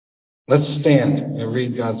Let's stand and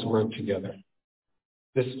read God's word together.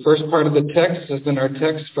 This first part of the text has been our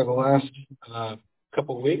text for the last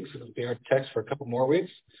couple of weeks. It'll be our text for a couple more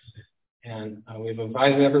weeks. And we've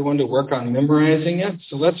invited everyone to work on memorizing it.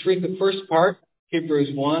 So let's read the first part, Hebrews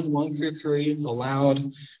 1 through 3,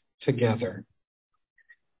 aloud together.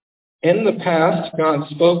 In the past, God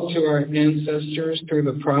spoke to our ancestors through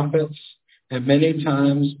the prophets at many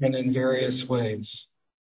times and in various ways.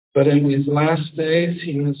 But in these last days,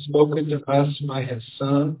 he has spoken to us by his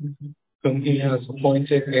Son, whom he has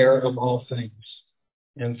appointed heir of all things,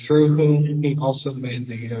 and through whom he also made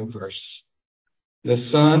the universe. The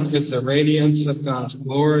Son is the radiance of God's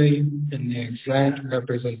glory and the exact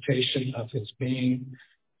representation of his being,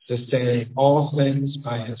 sustaining all things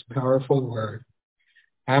by his powerful word.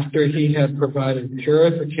 After he had provided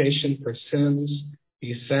purification for sins,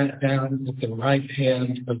 he sat down at the right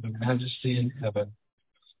hand of the Majesty in heaven.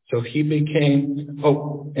 So he became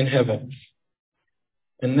hope in heaven.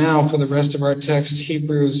 And now for the rest of our text,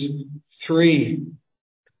 Hebrews 3.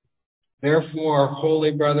 Therefore,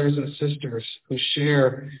 holy brothers and sisters who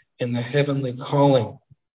share in the heavenly calling,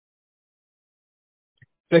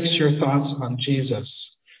 fix your thoughts on Jesus,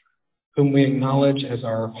 whom we acknowledge as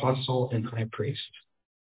our apostle and high priest.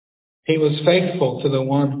 He was faithful to the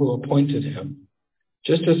one who appointed him,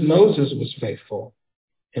 just as Moses was faithful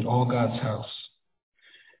in all God's house.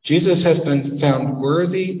 Jesus has been found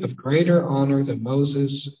worthy of greater honor than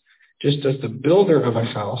Moses, just as the builder of a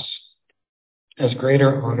house has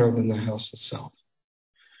greater honor than the house itself.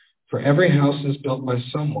 For every house is built by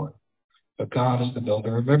someone, but God is the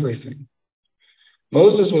builder of everything.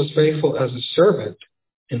 Moses was faithful as a servant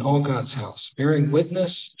in all God's house, bearing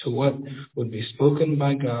witness to what would be spoken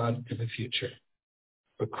by God in the future.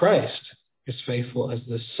 But Christ is faithful as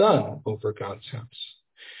the Son over God's house.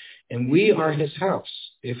 And we are his house,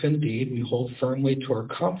 if indeed we hold firmly to our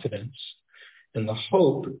confidence in the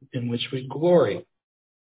hope in which we glory.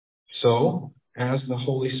 So, as the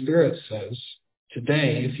Holy Spirit says,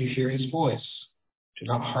 today, if you hear his voice, do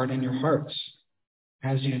not harden your hearts,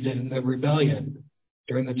 as you did in the rebellion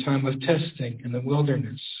during the time of testing in the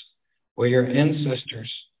wilderness, where your ancestors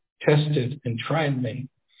tested and tried me.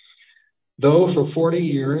 Though for 40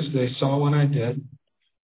 years they saw what I did,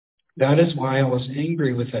 that is why I was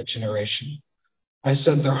angry with that generation. I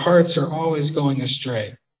said, their hearts are always going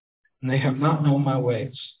astray, and they have not known my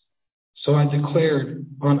ways. So I declared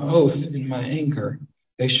on oath in my anger,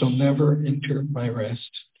 they shall never enter my rest.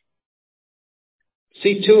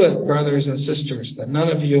 See to it, brothers and sisters, that none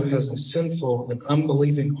of you has a sinful and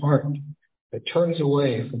unbelieving heart that turns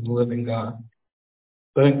away from the living God.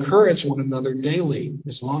 But encourage one another daily,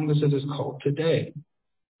 as long as it is called today,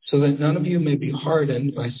 so that none of you may be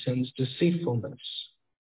hardened by sin's deceitfulness.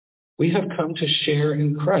 We have come to share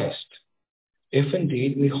in Christ, if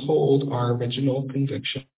indeed we hold our original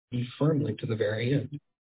conviction firmly to the very end.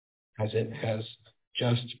 As it has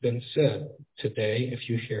just been said, today, if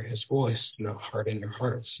you hear his voice, do not harden your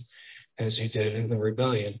hearts, as you did in the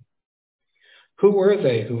rebellion. Who were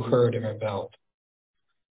they who heard and rebelled?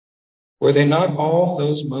 Were they not all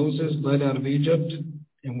those Moses led out of Egypt,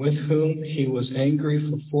 and with whom he was angry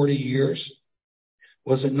for 40 years?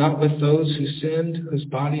 Was it not with those who sinned, whose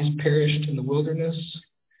bodies perished in the wilderness?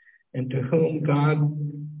 And to whom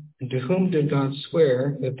did God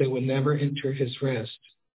swear that they would never enter his rest,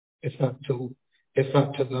 if not to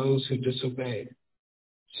those who disobeyed?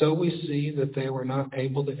 So we see that they were not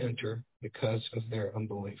able to enter because of their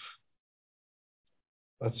unbelief.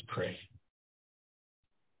 Let's pray.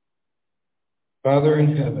 Father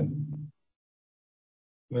in heaven,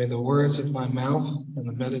 may the words of my mouth and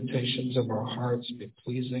the meditations of our hearts be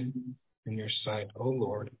pleasing in your sight, O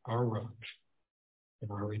Lord, our rock and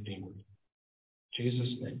our Redeemer. In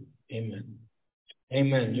Jesus' name, amen.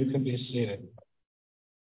 Amen. You can be seated.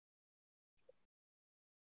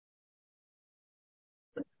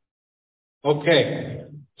 Okay,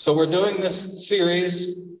 so we're doing this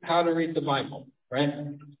series, How to Read the Bible, right?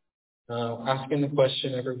 Asking the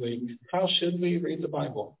question every week, how should we read the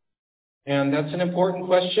Bible? And that's an important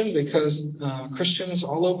question because Christians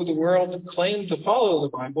all over the world claim to follow the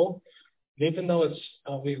Bible, even though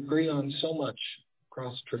we agree on so much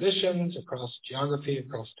across traditions, across geography,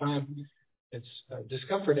 across time. It's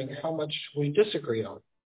discomforting how much we disagree on.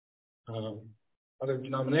 Other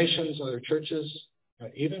denominations, other churches,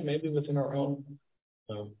 even maybe within our own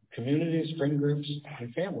communities, friend groups,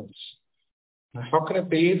 and families. Now, how can it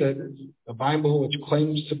be that the Bible, which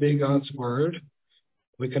claims to be God's word,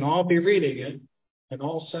 we can all be reading it and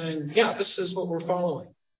all saying, yeah, this is what we're following?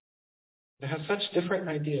 It has such different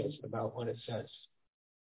ideas about what it says.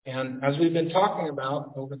 And as we've been talking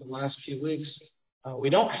about over the last few weeks, We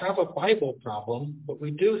don't have a Bible problem, but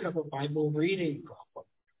we do have a Bible reading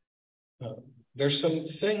problem. There's some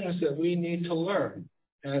things that we need to learn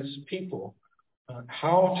as people,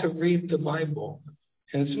 how to read the Bible.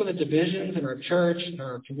 And some of the divisions in our church and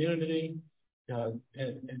our community, and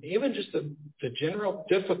even just the general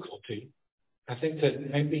difficulty, I think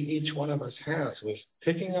that maybe each one of us has with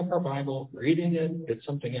picking up our Bible, reading it, get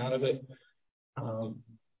something out of it,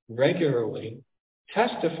 regularly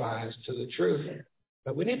testifies to the truth.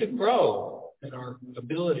 But we need to grow in our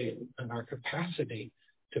ability and our capacity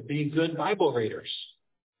to be good Bible readers.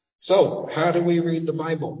 So how do we read the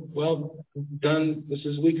Bible? Well, this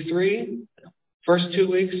is week 3. First 2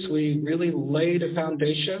 weeks, we really laid a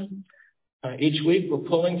foundation. Each week, we're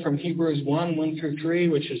pulling from Hebrews 1 through 3,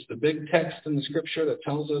 which is the big text in the Scripture that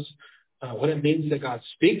tells us what it means that God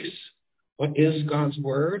speaks. What is God's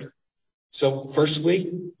Word? So first week,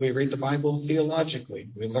 we read the Bible theologically.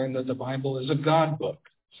 We learn that the Bible is a God book.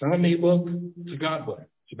 It's not a me book. It's a God book.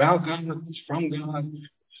 It's about God. It's from God. It's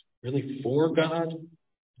really for God.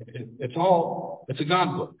 It's a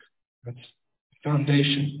God book. That's the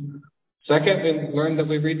foundation. Second, we learn that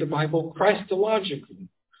we read the Bible Christologically.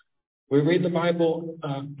 We read the Bible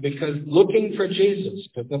because looking for Jesus,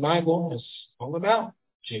 because the Bible is all about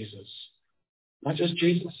Jesus. Not just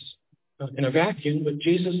Jesus in a vacuum, but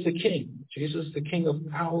Jesus the King. Jesus the King of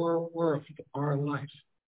our world, our life.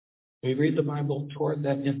 We read the Bible toward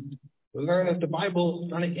that end. We learn that the Bible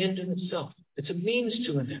is not an end in itself. It's a means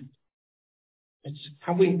to an end. It's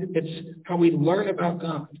how we learn about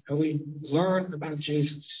God, how we learn about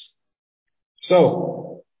Jesus.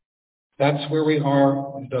 So that's where we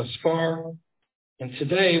are thus far. And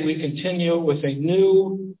today we continue with a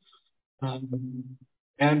new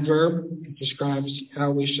adverb. It describes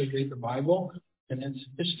how we should read the Bible, and it's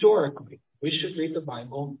historically. We should read the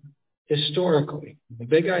Bible historically. The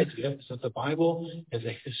big idea is that the Bible is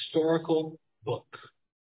a historical book.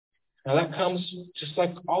 Now that comes, just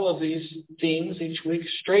like all of these themes each week,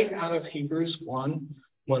 straight out of Hebrews 1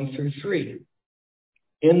 through 3.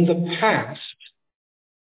 In the past,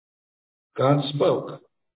 God spoke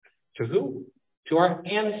to who? To our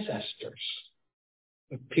ancestors,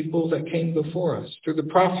 the people that came before us, through the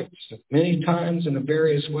prophets, many times in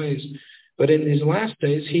various ways. But in these last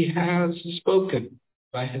days, he has spoken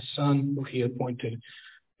by his Son, who he appointed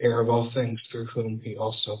heir of all things, through whom he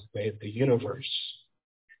also made the universe.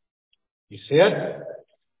 You see it?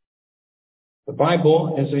 The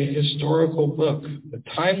Bible is a historical book. The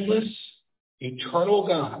timeless, eternal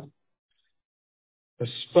God has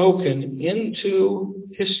spoken into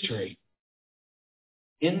history,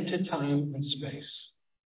 into time and space.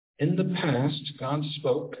 In the past, God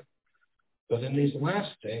spoke, but in these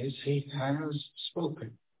last days, he has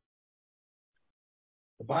spoken.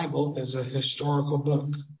 The Bible is a historical book.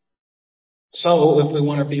 So if we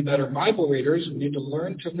want to be better Bible readers, we need to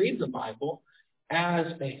learn to read the Bible as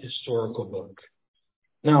a historical book.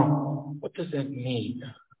 Now, what does that mean?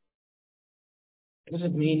 What does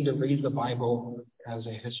it mean to read the Bible as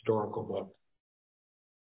a historical book?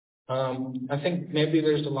 I think maybe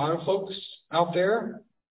there's a lot of folks out there.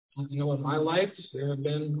 In my life, there have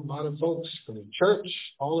been a lot of folks from the church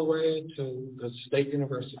all the way to the state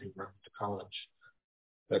university, to college,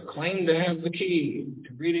 that claim to have the key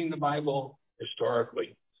to reading the Bible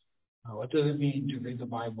historically. What does it mean to read the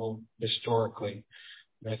Bible historically?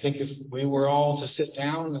 And I think if we were all to sit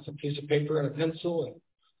down with a piece of paper and a pencil and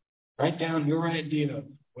write down your idea of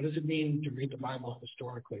what does it mean to read the Bible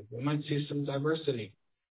historically, we might see some diversity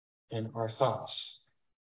in our thoughts.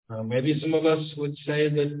 Maybe some of us would say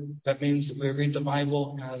that means that we read the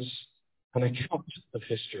Bible as an account of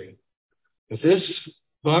history. If this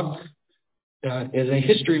book is a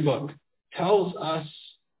history book, tells us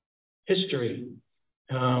history.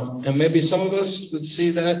 And maybe some of us would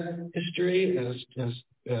see that history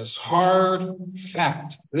as hard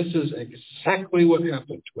fact. This is exactly what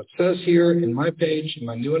happened. What says here in my page, in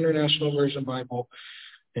my New International Version Bible,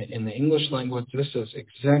 in the English language, this is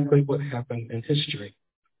exactly what happened in history.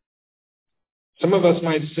 Some of us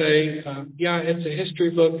might say, yeah, it's a history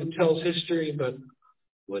book, it tells history, but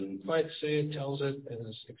wouldn't quite say it tells it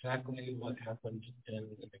as exactly what happened in an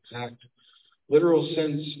exact literal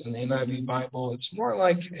sense in the NIV Bible. It's more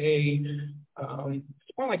like a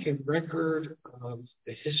record of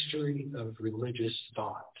the history of religious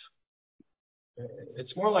thought.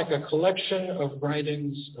 It's more like a collection of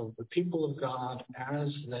writings of the people of God as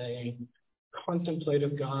they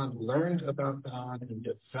contemplated God, learned about God, and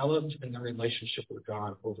developed in their relationship with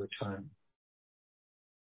God over time.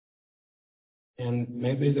 And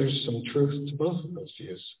maybe there's some truth to both of those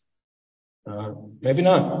views. Maybe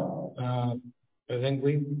not. I think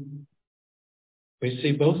we We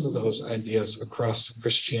see both of those ideas across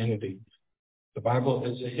Christianity. The Bible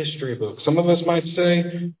is a history book. Some of us might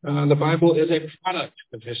say the Bible is a product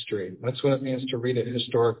of history. That's what it means to read it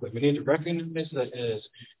historically. We need to recognize that it is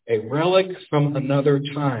a relic from another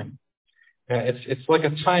time. It's like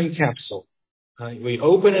a time capsule. We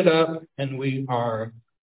open it up and we are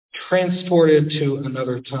transported to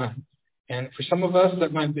another time. And for some of us,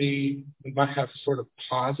 we might have sort of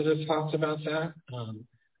positive thoughts about that.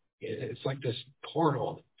 It's like this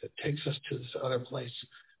portal that takes us to this other place.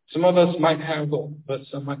 Some of us might have what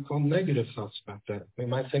some might call negative thoughts about that. We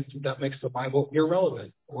might think that makes the Bible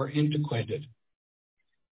irrelevant or antiquated.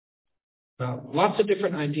 Lots of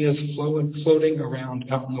different ideas floating around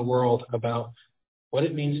out in the world about what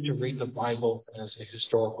it means to read the Bible as a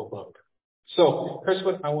historical book. So here's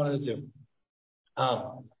what I want to do.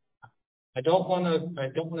 I don't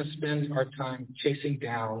want to spend our time chasing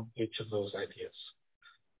down each of those ideas.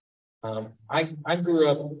 I grew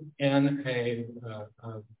up in a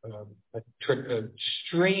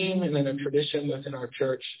stream and in a tradition within our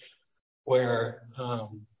church where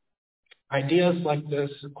ideas like this,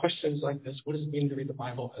 questions like this, what does it mean to read the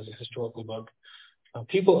Bible as a historical book?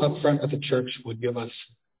 People up front at the church would give us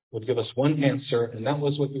one answer, and that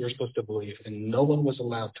was what we were supposed to believe, and no one was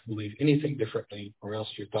allowed to believe anything differently, or else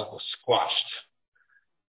your thought was squashed.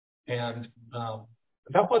 And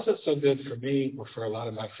that wasn't so good for me or for a lot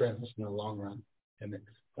of my friends in the long run. And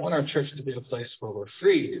I want our church to be a place where we're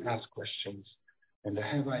free to ask questions and to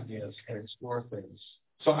have ideas and explore things.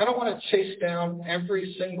 So I don't want to chase down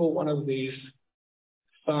every single one of these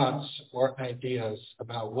thoughts or ideas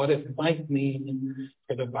about what it might mean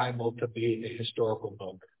for the Bible to be a historical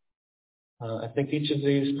book. I think each of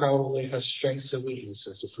these probably has strengths and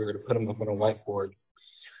weaknesses if we were to put them up on a whiteboard.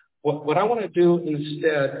 What I want to do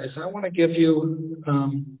instead is I want to give you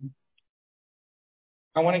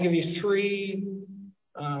three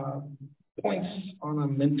points on a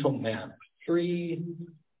mental map, three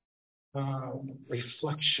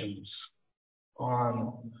reflections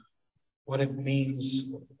on what it means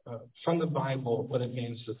from the Bible, what it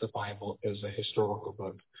means that the Bible is a historical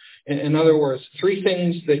book. In other words, three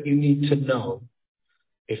things that you need to know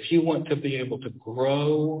if you want to be able to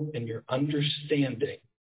grow in your understanding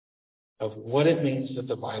of what it means that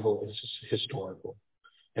the Bible is historical.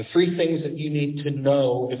 And three things that you need to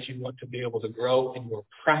know if you want to be able to grow in your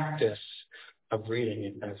practice of reading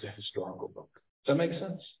it as a historical book. Does that make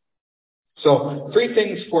sense? So three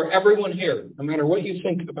things for everyone here, no matter what you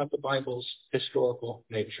think about the Bible's historical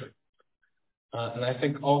nature. And I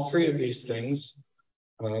think all three of these things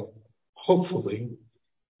hopefully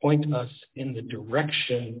point us in the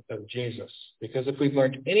direction of Jesus. Because if we've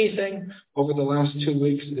learned anything over the last 2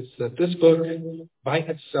 weeks, it's that this book by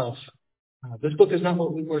itself, this book is not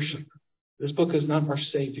what we worship. This book is not our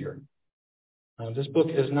Savior. This book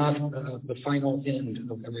is not the final end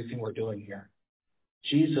of everything we're doing here.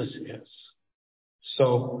 Jesus is.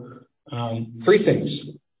 So, three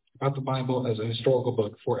things about the Bible as a historical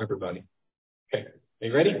book for everybody. Okay, are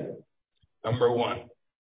you ready? Number one.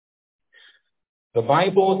 The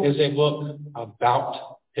Bible is a book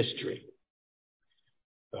about history.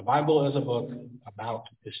 The Bible is a book about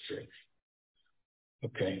history.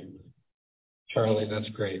 Okay. Charlie, that's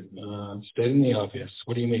great. Stating the obvious.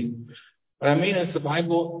 What do you mean? What I mean is the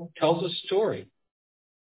Bible tells a story.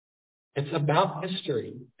 It's about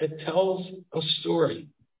history. It tells a story.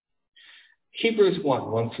 Hebrews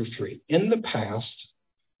 1 through 3. In the past,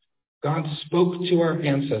 God spoke to our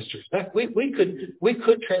ancestors. We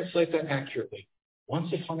could translate that accurately.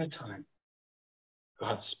 Once upon a time,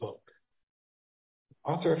 God spoke.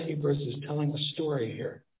 The author of Hebrews is telling a story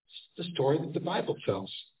here. It's the story that the Bible tells.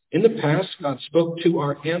 In the past, God spoke to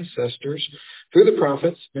our ancestors through the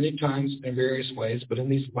prophets many times in various ways, but in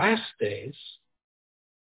these last days,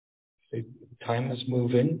 time is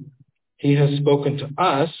moving. He has spoken to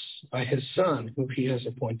us by his Son, whom he has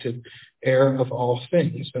appointed heir of all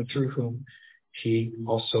things, and through whom he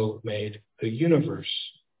also made the universe.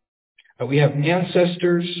 We have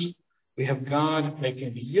ancestors, we have God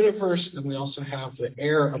making the universe, and we also have the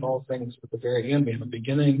heir of all things at the very end. We have a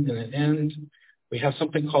beginning and an end. We have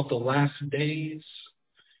something called the last days.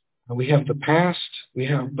 We have the past. We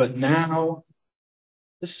have but now.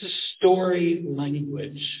 This is story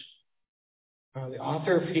language. The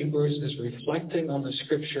author of Hebrews is reflecting on the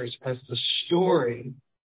scriptures as the story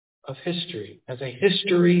of history, as a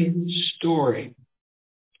history story.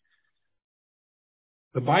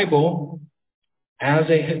 The Bible, as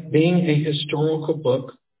being a historical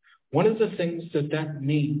book, one of the things that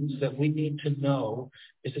means that we need to know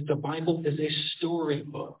is that the Bible is a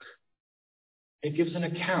storybook. It gives an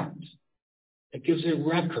account. It gives a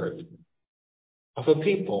record. of a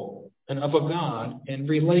people and of a God in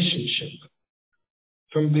relationship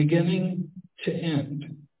from beginning to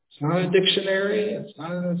end. It's not a dictionary. It's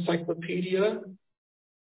not an encyclopedia.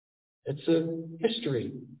 It's a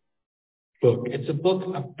history book. It's a book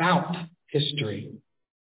about history.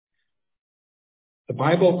 The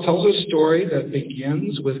Bible tells a story that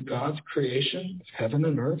begins with God's creation of heaven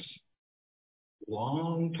and earth a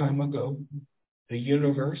long time ago, the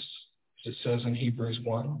universe, as it says in Hebrews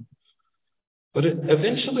 1. But it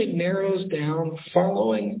eventually narrows down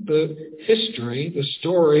following the history, the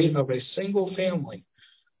story of a single family,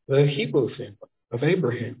 the Hebrew family of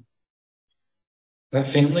Abraham.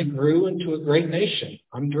 That family grew into a great nation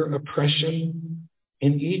under oppression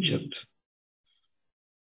in Egypt.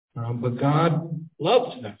 But God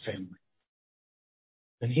loved that family.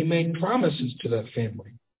 And he made promises to that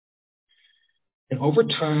family. And over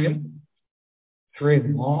time, through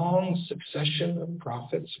a long succession of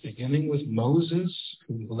prophets, beginning with Moses,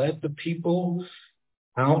 who led the people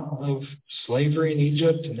out of slavery in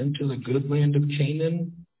Egypt and into the good land of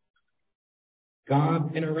Canaan,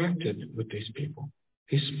 God interacted with these people.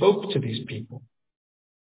 He spoke to these people.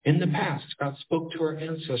 In the past, God spoke to our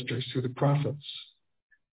ancestors through the prophets.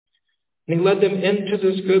 And he led them into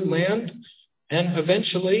this good land. And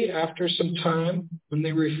eventually, after some time, when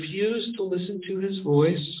they refused to listen to his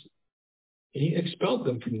voice, he expelled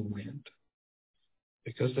them from the land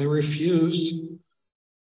because they refused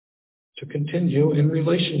to continue in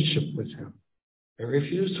relationship with him. They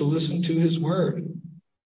refused to listen to his word.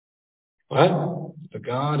 But the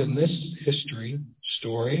God in this history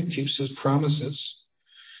story keeps his promises.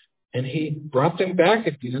 And he brought them back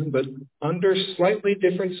again, but under slightly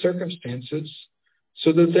different circumstances,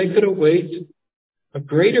 so that they could await a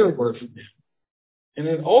greater word from him. And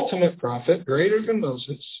an ultimate prophet, greater than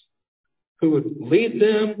Moses, who would lead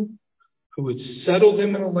them, who would settle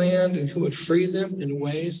them in a land, and who would free them in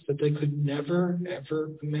ways that they could never, ever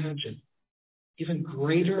imagine. Even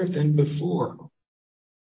greater than before.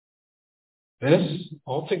 This,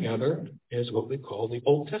 altogether, is what we call the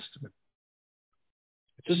Old Testament.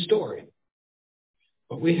 It's a story.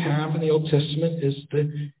 What we have in the Old Testament is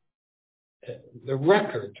the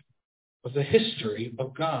record of the history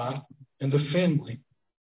of God and the family.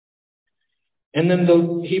 And then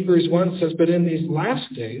the Hebrews 1 says, but in these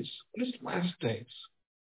last days, what is last days?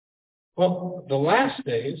 Well, the last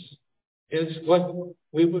days is what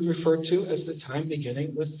we would refer to as the time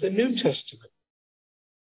beginning with the New Testament.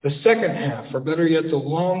 The second half, or better yet, the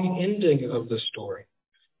long ending of the story.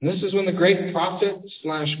 And this is when the great prophet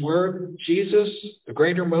 / word, Jesus, the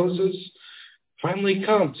greater Moses, finally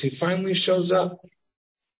comes. He finally shows up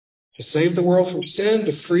to save the world from sin,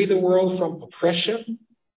 to free the world from oppression,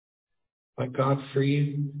 like God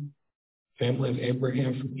freed the family of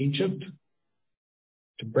Abraham from Egypt,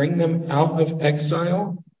 to bring them out of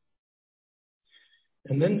exile,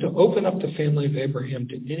 and then to open up the family of Abraham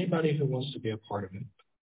to anybody who wants to be a part of it.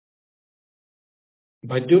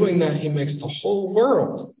 By doing that, he makes the whole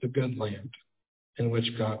world the good land in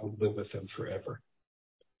which God will live with them forever.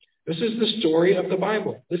 This is the story of the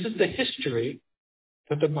Bible. This is the history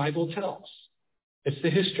that the Bible tells. It's the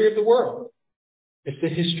history of the world. It's the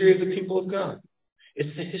history of the people of God.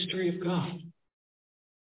 It's the history of God.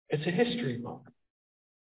 It's a history book.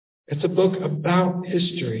 It's a book about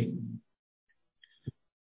history.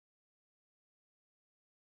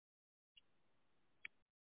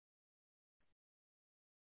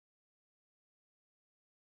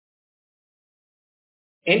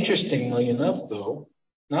 Interestingly enough, though,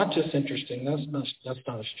 not just interesting, that's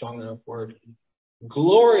not a strong enough word.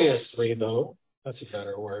 Gloriously, though, that's a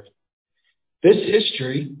better word. This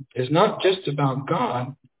history is not just about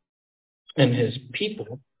God and his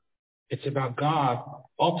people. It's about God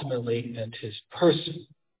ultimately and his person,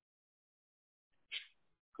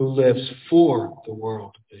 who lives for the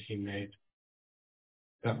world that he made.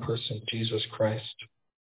 That person, Jesus Christ.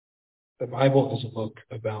 The Bible is a book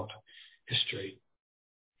about history.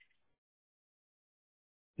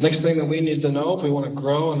 Next thing that we need to know if we want to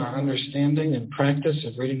grow in our understanding and practice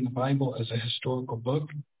of reading the Bible as a historical book,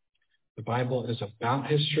 the Bible is about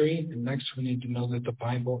history. And next we need to know that the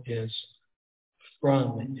Bible is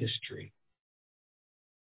from history.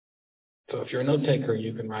 So if you're a note taker,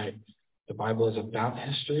 you can write, the Bible is about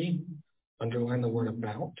history, underline the word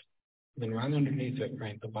about, and then right underneath it,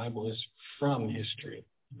 write, the Bible is from history,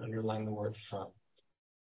 underline the word from.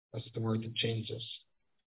 That's the word that changes.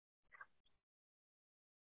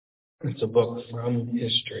 It's a book from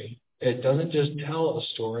history. It doesn't just tell a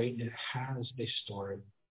story, it has a story.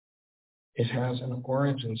 It has an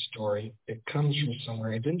origin story. It comes from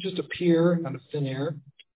somewhere. It didn't just appear out of thin air.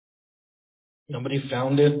 Nobody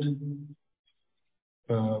found it.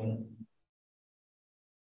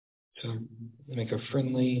 to make a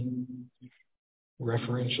friendly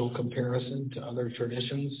referential comparison to other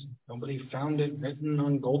traditions. Nobody found it written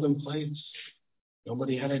on golden plates.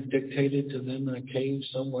 Nobody had it dictated to them in a cave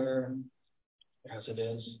somewhere, as it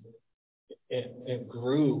is. It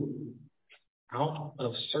grew out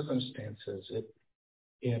of circumstances.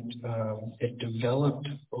 It developed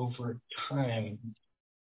over time.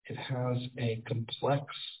 It has a complex,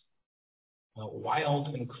 wild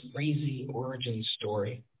and crazy origin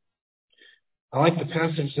story. I like the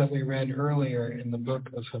passage that we read earlier in the book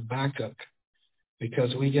of Habakkuk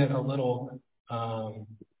because we get a little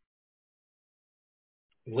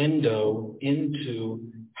window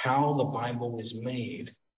into how the Bible was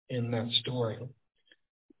made in that story.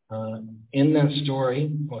 In that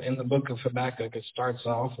story, in the book of Habakkuk, it starts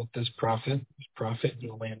off with this prophet in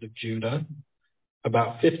the land of Judah,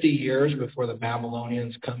 about 50 years before the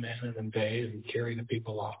Babylonians come in and invade and carry the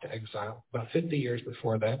people off to exile. About 50 years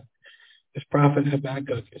before that, this prophet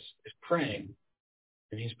Habakkuk is praying.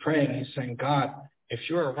 And he's praying, he's saying, God, if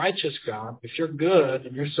you're a righteous God, if you're good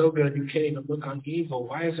and you're so good you can't even look on evil,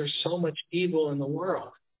 why is there so much evil in the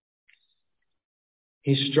world?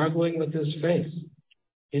 He's struggling with his faith.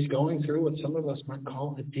 He's going through what some of us might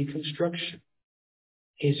call a deconstruction.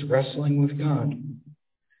 He's wrestling with God.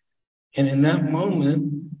 And in that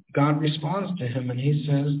moment, God responds to him and he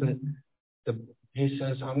says,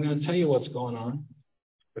 I'm going to tell you what's going on,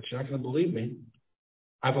 but you're not going to believe me.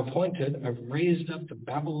 I've raised up the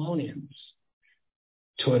Babylonians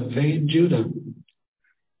to invade Judah.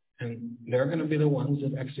 And they're going to be the ones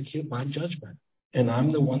that execute my judgment. And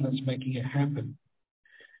I'm the one that's making it happen.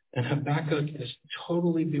 And Habakkuk is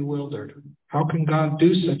totally bewildered. How can God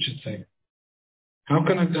do such a thing? How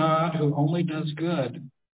can a God who only does good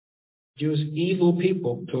use evil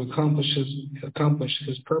people to accomplish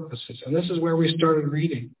his purposes? And this is where we started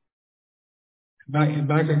reading.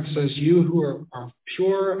 Habakkuk says, you who are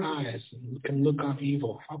pure eyes and can look on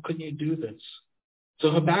evil, how can you do this?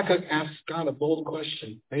 So Habakkuk asks God a bold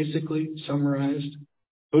question, basically summarized,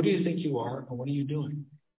 who do you think you are and what are you doing?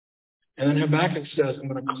 And then Habakkuk says, I'm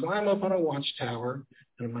going to climb up on a watchtower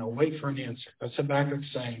and I'm going to wait for an answer. That's Habakkuk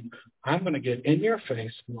saying, I'm going to get in your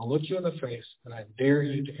face, I'm going to look you in the face, and I dare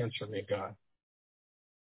you to answer me, God.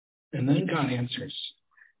 And then God answers.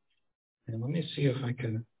 And let me see if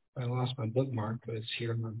I lost my bookmark, but it's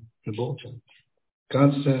here in the bulletin.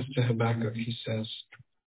 God says to Habakkuk, he says,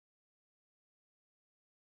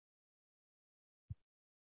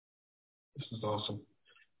 this is awesome.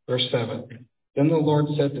 Verse 7, then the Lord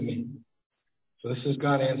said to me, so this is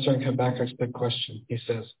God answering Habakkuk's big question. He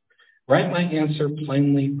says, write my answer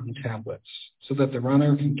plainly on tablets so that the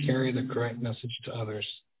runner can carry the correct message to others.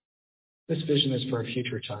 This vision is for a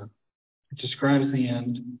future time. It describes the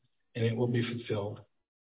end and it will be fulfilled.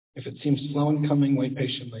 If it seems slow in coming, wait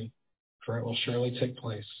patiently, for it will surely take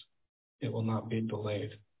place. It will not be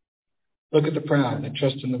delayed. Look at the proud. They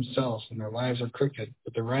trust in themselves and their lives are crooked,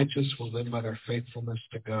 but the righteous will live by their faithfulness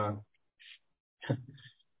to God.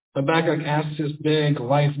 Habakkuk asks this big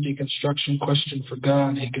life deconstruction question for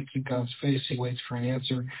God. He gets in God's face. He waits for an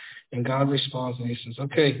answer. And God responds and he says,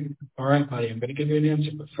 okay, all right, buddy, I'm going to give you an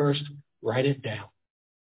answer. But first, write it down.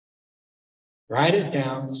 Write it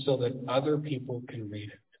down so that other people can read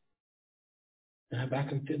it. And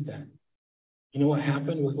Habakkuk did that. You know what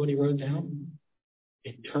happened with what he wrote down?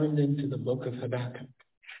 It turned into the book of Habakkuk.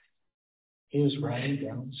 He was writing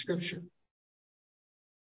down scripture.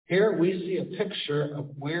 Here we see a picture of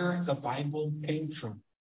where the Bible came from.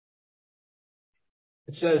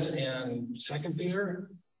 It says in 2 Peter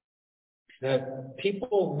that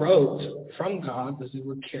people wrote from God as they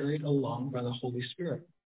were carried along by the Holy Spirit.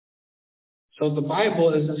 So the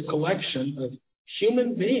Bible is this collection of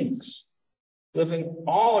human beings living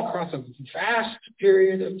all across a vast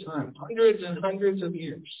period of time, hundreds and hundreds of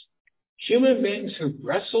years. Human beings who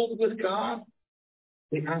wrestled with God.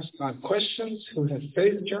 They asked God questions, who had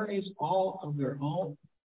faith journeys all of their own,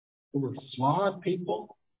 who were flawed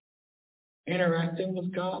people interacting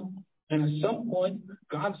with God. And at some point,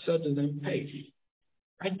 God said to them, hey,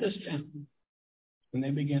 write this down. And they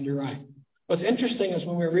began to write. What's interesting is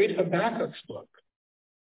when we read Habakkuk's book,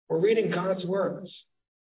 we're reading God's words.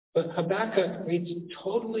 But Habakkuk reads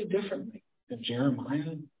totally differently than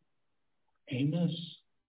Jeremiah, Amos,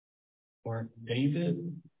 or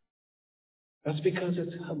David. That's because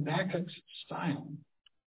it's Habakkuk's style.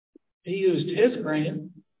 He used his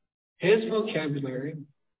brain, his vocabulary,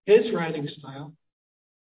 his writing style.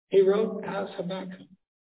 He wrote as Habakkuk.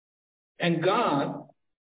 And God,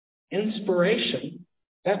 inspiration,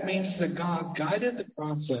 That means that God guided the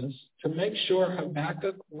process to make sure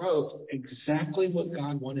Habakkuk wrote exactly what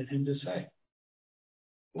God wanted him to say.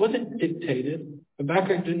 It wasn't dictated.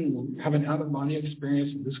 Habakkuk didn't have an out-of-body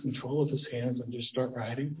experience and lose control of his hands and just start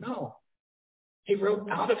writing. No. He wrote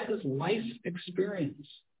out of his life experience,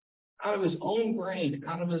 out of his own brain,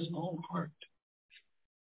 out of his own heart.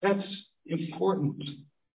 That's important.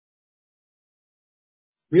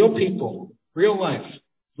 Real people, real life,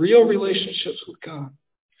 real relationships with God.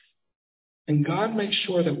 And God makes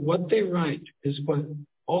sure that what they write is what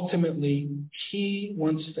ultimately He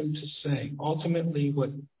wants them to say, ultimately what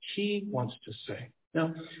He wants to say.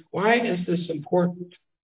 Now, why is this important?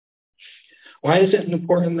 Why is it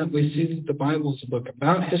important that we see that the Bible is a book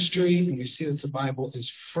about history and we see that the Bible is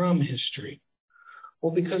from history?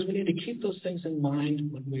 Well, because we need to keep those things in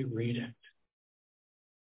mind when we read it.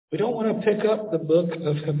 We don't want to pick up the book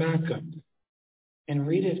of Habakkuk and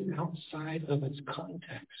read it outside of its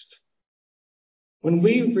context. When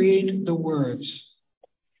we read the words,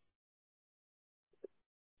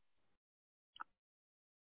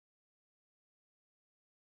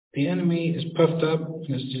 the enemy is puffed up and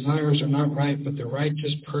his desires are not right, but the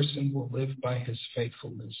righteous person will live by his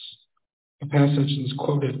faithfulness. A passage that's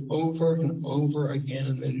quoted over and over again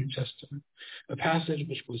in the New Testament. A passage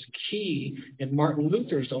which was key in Martin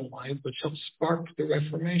Luther's own life, which helped spark the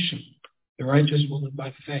Reformation. The righteous will live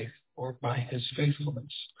by faith or by his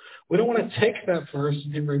faithfulness. We don't want to take that verse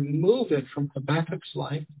and remove it from Habakkuk's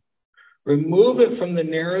life. Remove it from the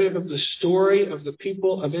narrative of the story of the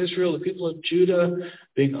people of Israel, the people of Judah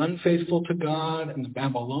being unfaithful to God and the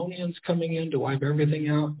Babylonians coming in to wipe everything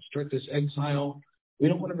out and start this exile. We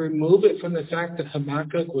don't want to remove it from the fact that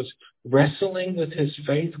Habakkuk was wrestling with his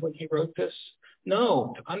faith when he wrote this.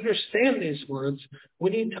 No, to understand these words, we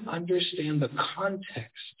need to understand the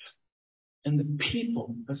context and the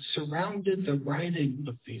people that surrounded the writing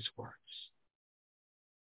of these words.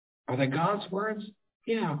 Are they God's words?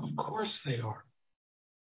 Yeah, of course they are.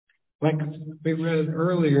 Like we read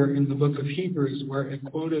earlier in the book of Hebrews where it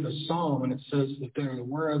quoted a psalm and it says that they're the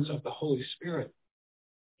words of the Holy Spirit.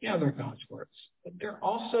 Yeah, they're God's words, but they're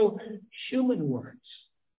also human words.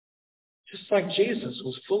 Just like Jesus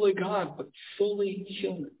was fully God, but fully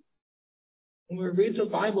human. When we read the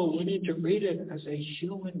Bible, we need to read it as a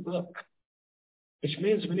human book, which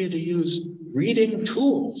means we need to use reading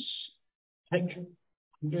tools like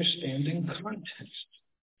understanding context.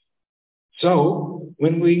 So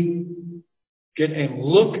when we get a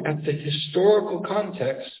look at the historical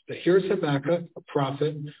context, that here's Habakkuk, a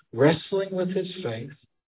prophet, wrestling with his faith.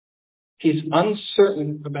 He's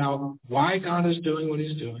uncertain about why God is doing what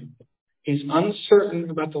he's doing. He's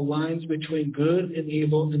uncertain about the lines between good and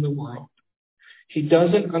evil in the world. He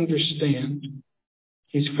doesn't understand.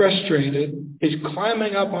 He's frustrated. He's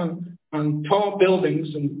climbing up on tall buildings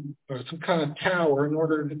or some kind of tower in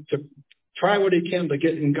order to try what he can to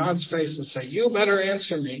get in God's face and say, you better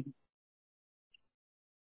answer me.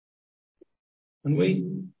 When we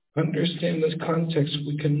understand this context,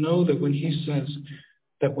 we can know that when he says,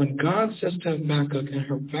 that when God says to Habakkuk, and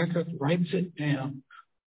Habakkuk writes it down,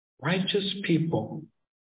 righteous people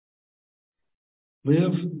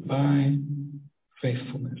live by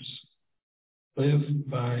faithfulness. Live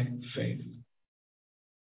by faith.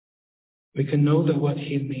 We can know that what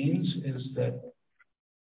he means is that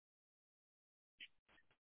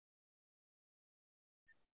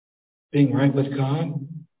being right with God,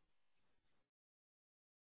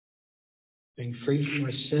 being free from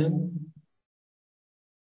our sin,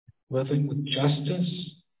 living with justice.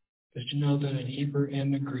 Did you know that in Hebrew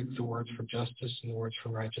and in Greek, the words for justice and the words for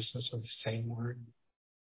righteousness are the same word?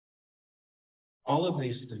 All of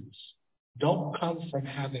these things don't come from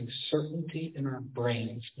having certainty in our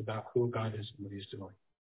brains about who God is and what he's doing.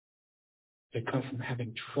 They come from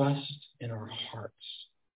having trust in our hearts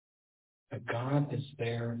that God is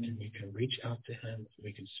there and we can reach out to him,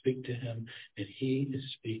 we can speak to him, and he is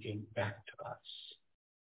speaking back to us.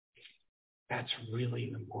 That's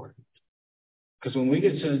really important. Because when we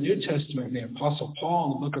get to the New Testament, the Apostle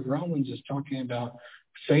Paul in the book of Romans is talking about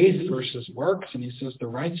faith versus works, and he says the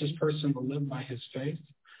righteous person will live by his faith.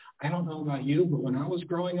 I don't know about you, but when I was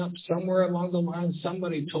growing up, somewhere along the line,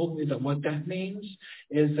 somebody told me that what that means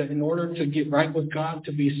is that in order to get right with God,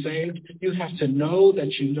 to be saved, you have to know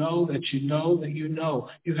that you know that you know that you know.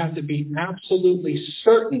 You have to be absolutely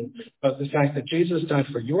certain of the fact that Jesus died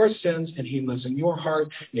for your sins and he lives in your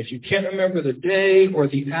heart. And if you can't remember the day or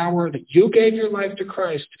the hour that you gave your life to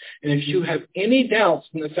Christ, and if you have any doubts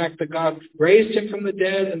in the fact that God raised him from the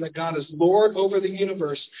dead and that God is Lord over the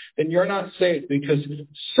universe, then you're not saved, because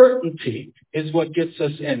certainly certainty is what gets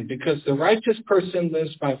us in, because the righteous person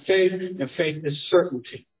lives by faith, and faith is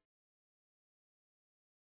certainty.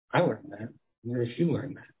 I learned that. I wonder if you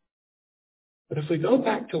learned that. But if we go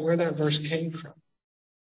back to where that verse came from,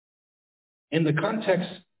 in the context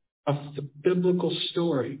of the biblical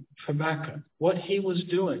story of Habakkuk, what he was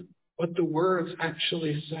doing, what the words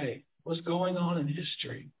actually say, what's going on in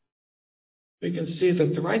history, we can see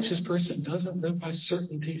that the righteous person doesn't live by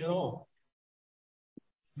certainty at all.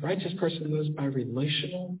 The righteous person lives by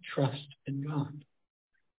relational trust in God.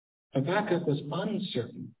 Habakkuk was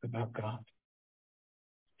uncertain about God.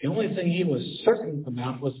 The only thing he was certain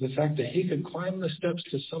about was the fact that he could climb the steps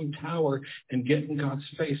to some tower and get in God's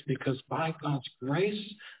face, because by God's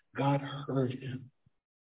grace, God heard him.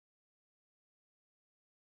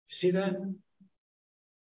 See that?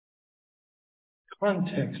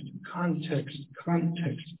 Context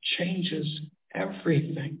changes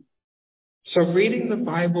everything. So reading the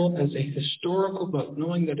Bible as a historical book,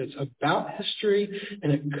 knowing that it's about history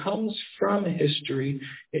and it comes from history,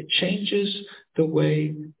 it changes the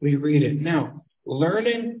way we read it. Now,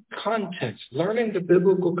 learning context, learning the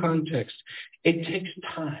biblical context, it takes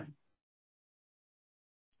time,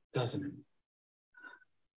 doesn't it?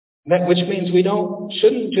 That, which means we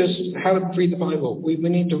shouldn't just how to read the Bible. We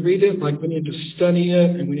need to read it like we need to study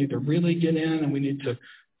it, and we need to really get in, and we need to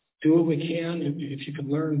do what we can. If you can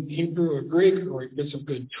learn Hebrew or Greek, or get some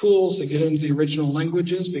good tools to get into the original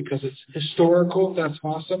languages because it's historical, that's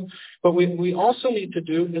awesome. But we also need to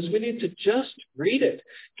do is we need to just read it.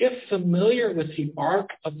 Get familiar with the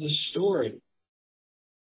arc of the story.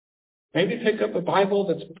 Maybe pick up a Bible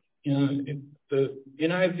that's the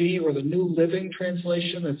NIV or the New Living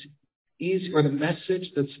Translation that's easy, or the Message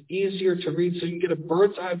that's easier to read, so you can get a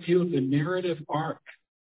bird's eye view of the narrative arc.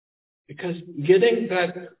 Because getting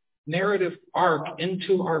that narrative arc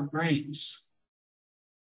into our brains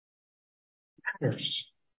matters.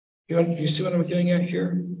 You see what I'm getting at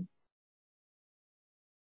here?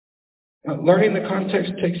 Now, learning the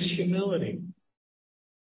context takes humility.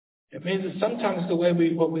 It means that sometimes the way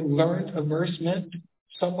what we learned a verse meant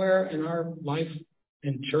somewhere in our life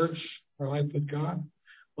in church, our life with God,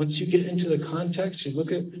 once you get into the context, you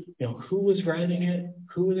look at who was writing it,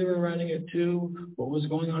 who they were writing it to, what was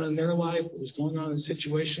going on in their life, what was going on in the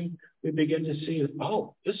situation, we begin to see that,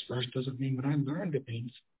 this verse doesn't mean what I learned it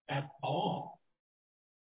means at all.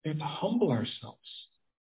 We have to humble ourselves.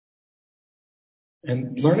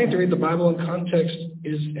 And learning to read the Bible in context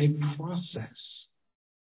is a process.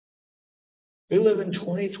 We live in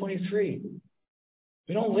 2023.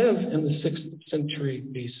 We don't live in the 6th century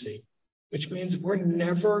BC, which means we're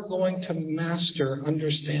never going to master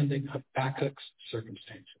understanding Habakkuk's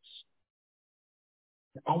circumstances.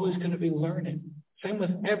 We're always going to be learning. Same with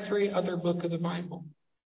every other book of the Bible.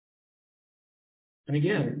 And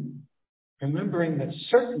again, remembering that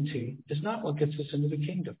certainty is not what gets us into the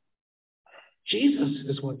kingdom. Jesus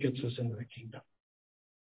is what gets us into the kingdom.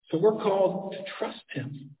 So we're called to trust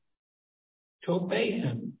him, to obey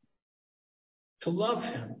him, to love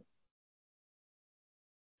him.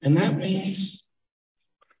 And that means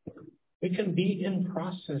we can be in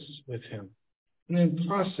process with him. And in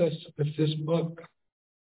process with this book.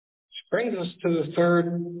 Which brings us to the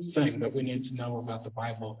third thing that we need to know about the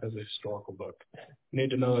Bible as a historical book. We need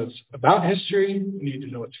to know it's about history. We need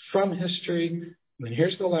to know it's from history. And then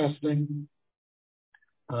here's the last thing.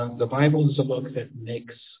 The Bible is a book that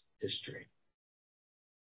makes history.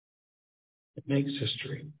 It makes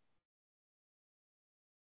history.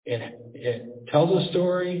 It tells a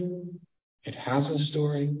story, it has a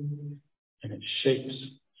story, and it shapes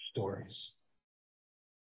stories.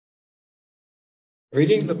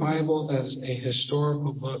 Reading the Bible as a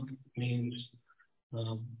historical book means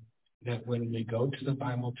that when we go to the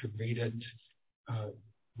Bible to read it,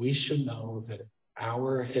 we should know that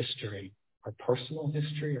our history, our personal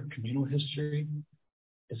history, our communal history,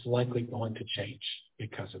 is likely going to change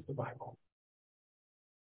because of the Bible.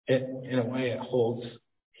 In a way, it holds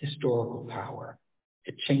historical power.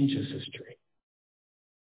 It changes history.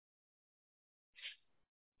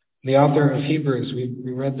 The author of Hebrews,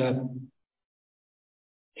 we read that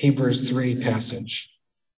Hebrews 3 passage.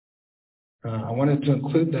 I wanted to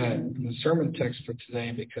include that in the sermon text for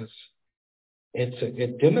today because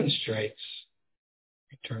it demonstrates,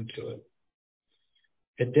 turn to it.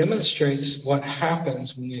 It demonstrates what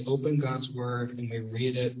happens when we open God's Word and we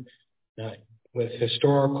read it with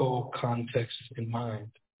historical context in mind.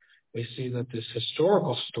 We see that this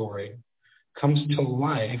historical story comes to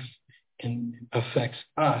life and affects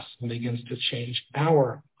us and begins to change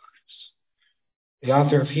our lives. The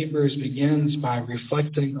author of Hebrews begins by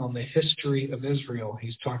reflecting on the history of Israel.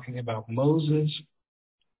 He's talking about Moses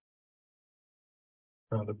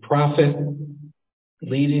The prophet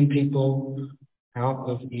leading people out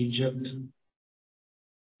of Egypt.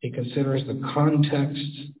 He considers the context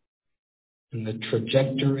and the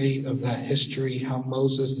trajectory of that history, how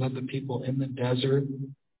Moses led the people in the desert,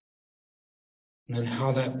 and then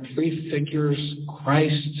how that prefigures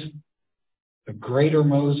Christ, the greater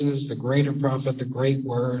Moses, the greater prophet, the great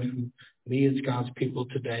word who leads God's people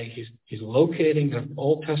today. He's locating the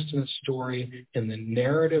Old Testament story in the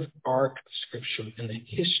narrative arc of Scripture, in the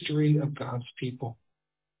history of God's people.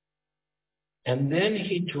 And then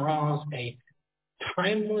he draws a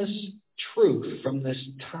timeless truth from this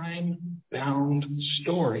time-bound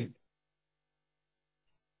story.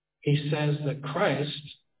 He says that Christ,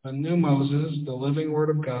 the new Moses, the living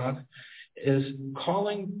Word of God, is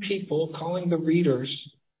calling the readers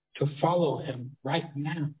to follow him right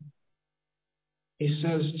now. He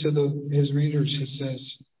says to his readers, he says,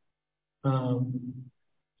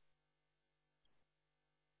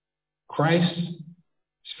 Christ is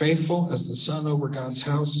faithful as the Son over God's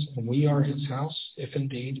house, and we are his house, if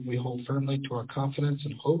indeed we hold firmly to our confidence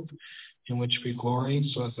and hope in which we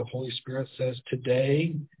glory. So as the Holy Spirit says,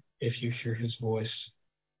 today, if you hear his voice,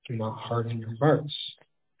 do not harden your hearts,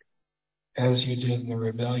 as you did in the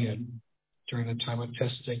rebellion during the time of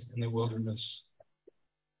testing in the wilderness.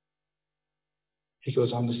 He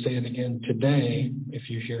goes on to say it again, today, if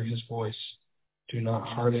you hear his voice, do not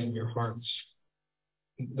harden your hearts.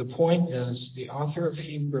 The point is, the author of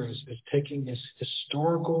Hebrews is taking this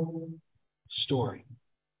historical story,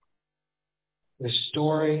 the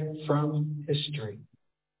story from history.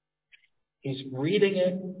 He's reading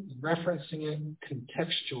it, referencing it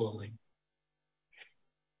contextually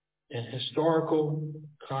in historical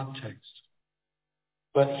context.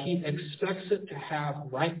 But he expects it to have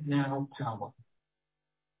right now power.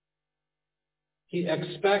 He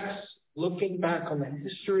expects, looking back on the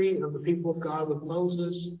history of the people of God with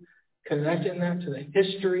Moses, connecting that to the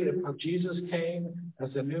history of how Jesus came as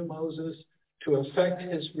the new Moses, to affect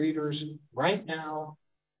his readers right now,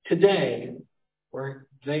 today, where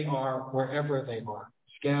they are, wherever they are,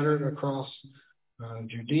 scattered across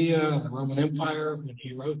Judea and the Roman Empire when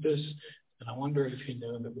he wrote this. And I wonder if he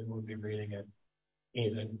knew that we would be reading it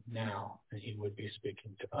even now, and he would be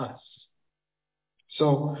speaking to us.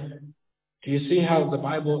 So, do you see how the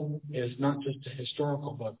Bible is not just a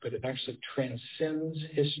historical book, but it actually transcends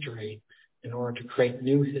history in order to create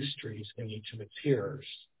new histories in each of its hearers?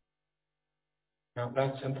 Now,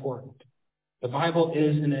 that's important. The Bible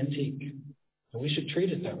is an antique, and we should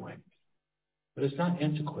treat it that way. But it's not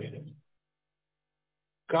antiquated.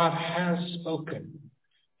 God has spoken,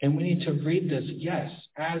 and we need to read this, yes,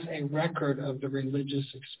 as a record of the religious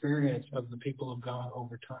experience of the people of God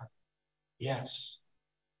over time. Yes.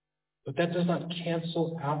 But that does not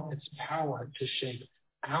cancel out its power to shape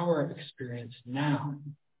our experience now.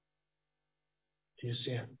 Do you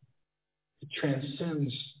see it? It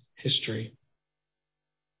transcends history.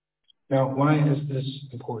 Now, why is this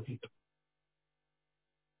important?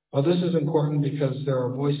 Well, this is important because there are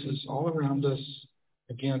voices all around us,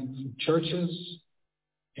 again, from churches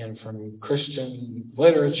and from Christian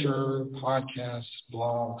literature, podcasts,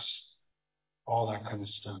 blogs, all that kind of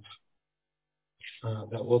stuff.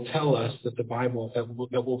 That will tell us that the Bible,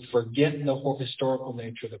 that will forget the whole historical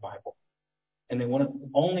nature of the Bible. And they want to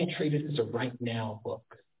only treat it as a right now book.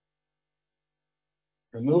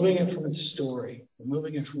 Removing it from its story,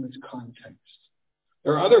 removing it from its context.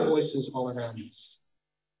 There are other voices all around us.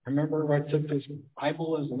 I remember I took this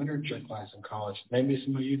Bible as literature class in college. Maybe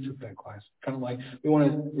some of you took that class. Kind of like, we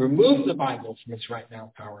want to remove the Bible from its right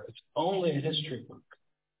now power. It's only a history book.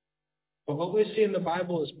 But what we see in the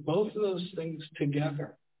Bible is both of those things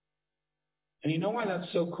together. And you know why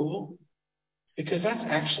that's so cool? Because that's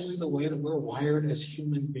actually the way that we're wired as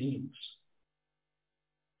human beings.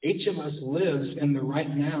 Each of us lives in the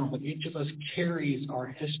right now, but each of us carries our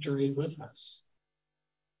history with us.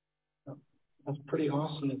 That's pretty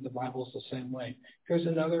awesome that the Bible's the same way. Here's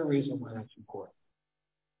another reason why that's important.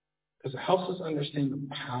 Because it helps us understand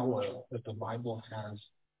the power that the Bible has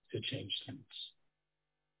to change things.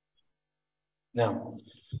 Now,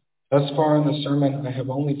 thus far in the sermon, I have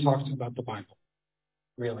only talked about the Bible.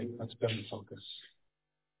 Really, that's been the focus.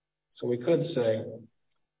 So we could say,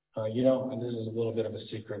 and this is a little bit of a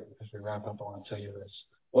secret as we wrap up, I want to tell you this.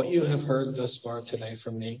 What you have heard thus far today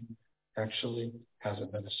from me actually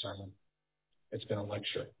hasn't been a sermon. It's been a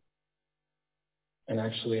lecture. And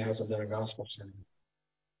actually it hasn't been a gospel sermon.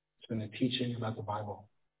 It's been a teaching about the Bible.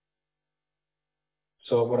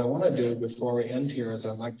 So what I want to do before we end here is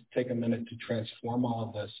I'd like to take a minute to transform all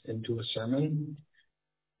of this into a sermon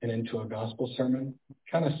and into a gospel sermon,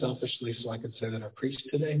 kind of selfishly so I could say that I preached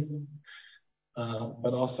today.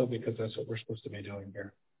 but also because that's what we're supposed to be doing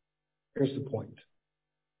here. Here's the point.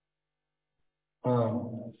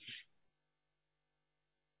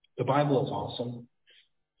 The Bible is awesome.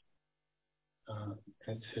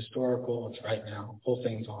 It's historical. It's right now. The whole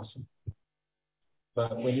thing's awesome.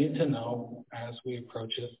 But we need to know as we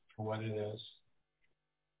approach it for what it is,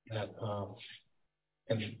 that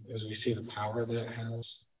and as we see the power that it has,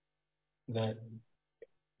 that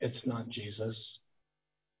it's not Jesus.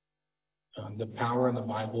 The power in the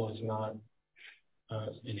Bible is not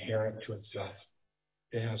inherent to itself.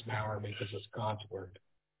 It has power because it's God's word.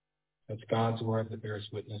 It's God's word that bears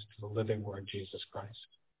witness to the living word, Jesus Christ.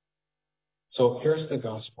 So here's the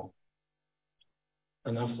gospel.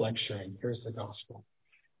 Enough lecturing. Here's the gospel.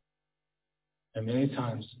 And many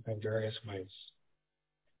times, in various ways,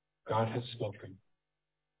 God has spoken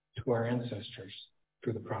to our ancestors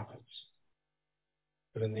through the prophets.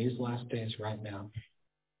 But in these last days right now,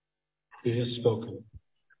 he has spoken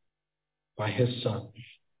by his Son,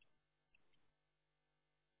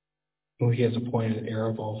 who he has appointed heir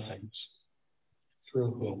of all things,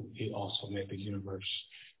 through whom he also made the universe.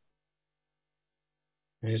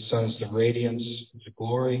 And his Son is the radiance, the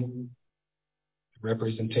glory, the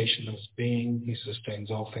representation of his being. He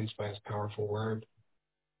sustains all things by his powerful word.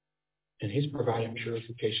 And he's provided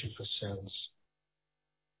purification for sins.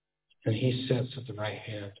 And he sits at the right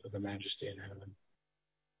hand of the majesty in heaven.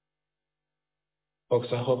 Folks,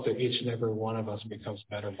 I hope that each and every one of us becomes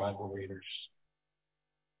better Bible readers.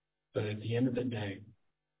 But at the end of the day,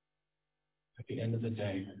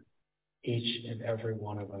 each and every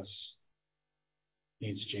one of us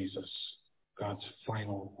needs Jesus, God's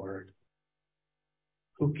final word.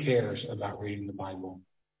 Who cares about reading the Bible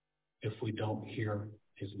if we don't hear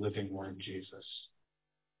his living word, Jesus?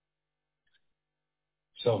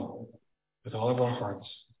 So, with all of our hearts,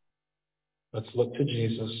 let's look to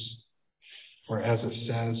Jesus, or as it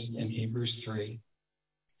says in Hebrews 3,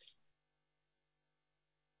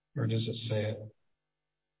 or does it say it?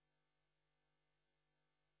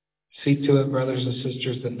 See to it, brothers and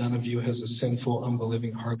sisters, that none of you has a sinful,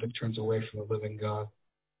 unbelieving heart that turns away from the living God.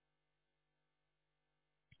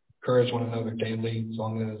 Encourage one another daily, as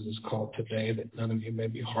long as it is called today, that none of you may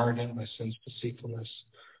be hardened by sin's deceitfulness.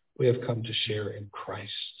 We have come to share in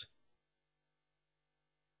Christ.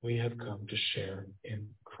 We have come to share in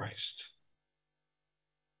Christ.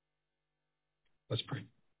 Let's pray.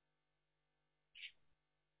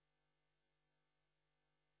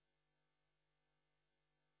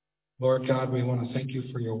 Lord God, we want to thank you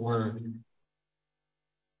for your word.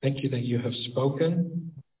 Thank you that you have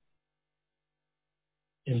spoken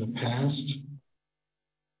in the past.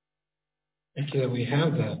 Thank you that we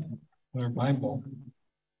have that in our Bible.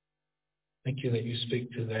 Thank you that you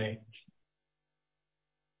speak today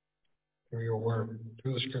through your word,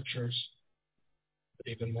 through the scriptures, but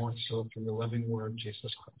even more so through the living word,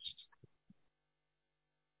 Jesus Christ.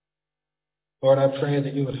 Lord, I pray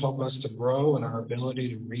that you would help us to grow in our ability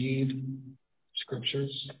to read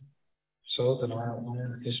scriptures so that our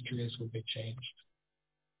own histories would be changed.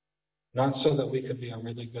 Not so that we could be a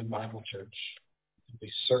really good Bible church and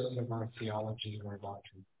be certain of our theology and our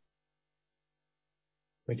doctrine.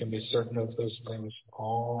 We can be certain of those things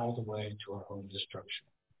all the way to our own destruction.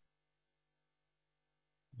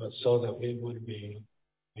 But so that we would be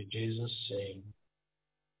a Jesus seeing,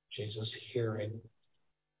 Jesus hearing,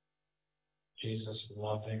 Jesus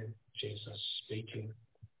loving, Jesus speaking,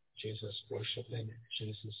 Jesus worshiping,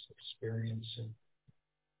 Jesus experiencing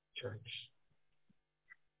church.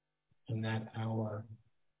 And that our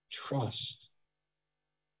trust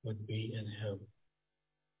would be in him.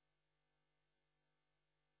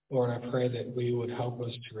 Lord, I pray that we would help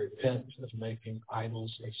us to repent of making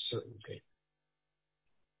idols a certainty.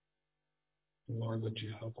 Lord, would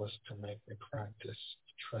you help us to make a practice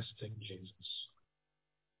trusting Jesus?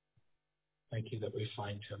 Thank you that we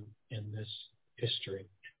find him in this history,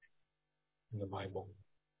 in the Bible.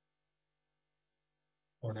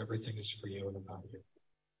 Lord, everything is for you and about you. In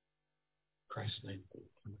Christ's name,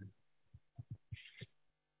 amen.